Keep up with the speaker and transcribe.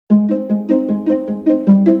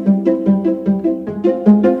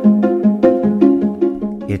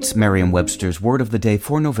It's Merriam-Webster's Word of the Day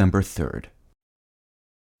for November 3rd.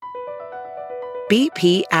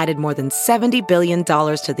 BP added more than $70 billion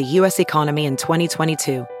to the U.S. economy in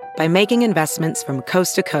 2022 by making investments from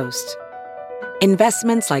coast to coast.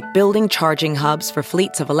 Investments like building charging hubs for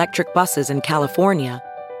fleets of electric buses in California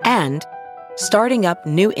and starting up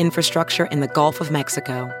new infrastructure in the Gulf of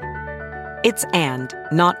Mexico. It's and,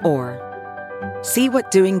 not or. See what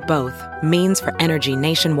doing both means for energy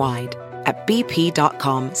nationwide at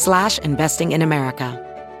bp.com/investing in America.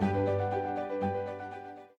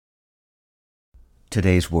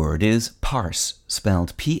 Today's word is parse,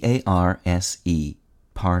 spelled P-A-R-S-E.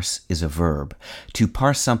 Parse is a verb. To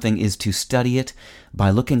parse something is to study it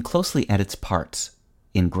by looking closely at its parts.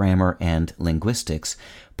 In grammar and linguistics,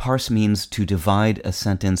 parse means to divide a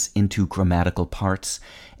sentence into grammatical parts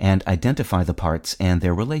and identify the parts and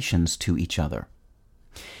their relations to each other.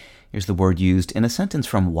 Here's the word used in a sentence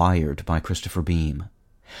from Wired by Christopher Beam.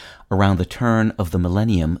 Around the turn of the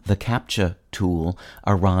millennium, the CAPTCHA tool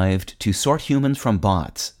arrived to sort humans from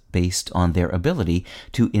bots based on their ability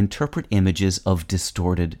to interpret images of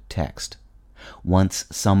distorted text. Once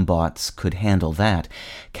some bots could handle that,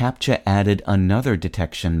 CAPTCHA added another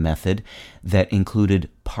detection method that included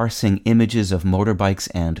parsing images of motorbikes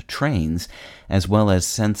and trains, as well as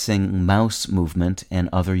sensing mouse movement and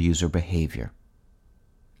other user behavior.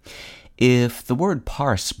 If the word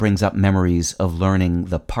parse brings up memories of learning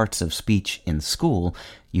the parts of speech in school,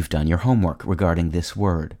 you've done your homework regarding this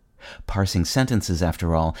word. Parsing sentences,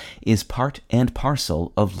 after all, is part and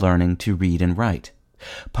parcel of learning to read and write.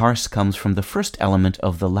 Parse comes from the first element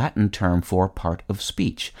of the Latin term for part of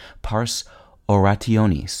speech, pars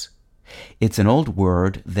orationis. It's an old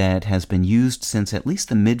word that has been used since at least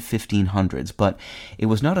the mid-1500s, but it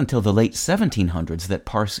was not until the late 1700s that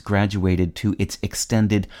parse graduated to its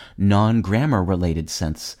extended, non-grammar-related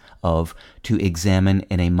sense of to examine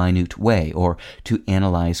in a minute way or to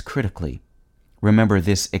analyze critically. Remember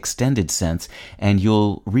this extended sense, and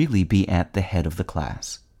you'll really be at the head of the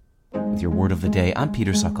class. With your Word of the Day, I'm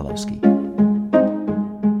Peter Sokolowski.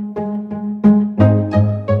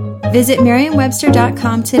 Visit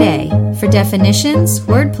Merriam-Webster.com today for definitions,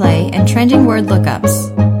 wordplay, and trending word lookups.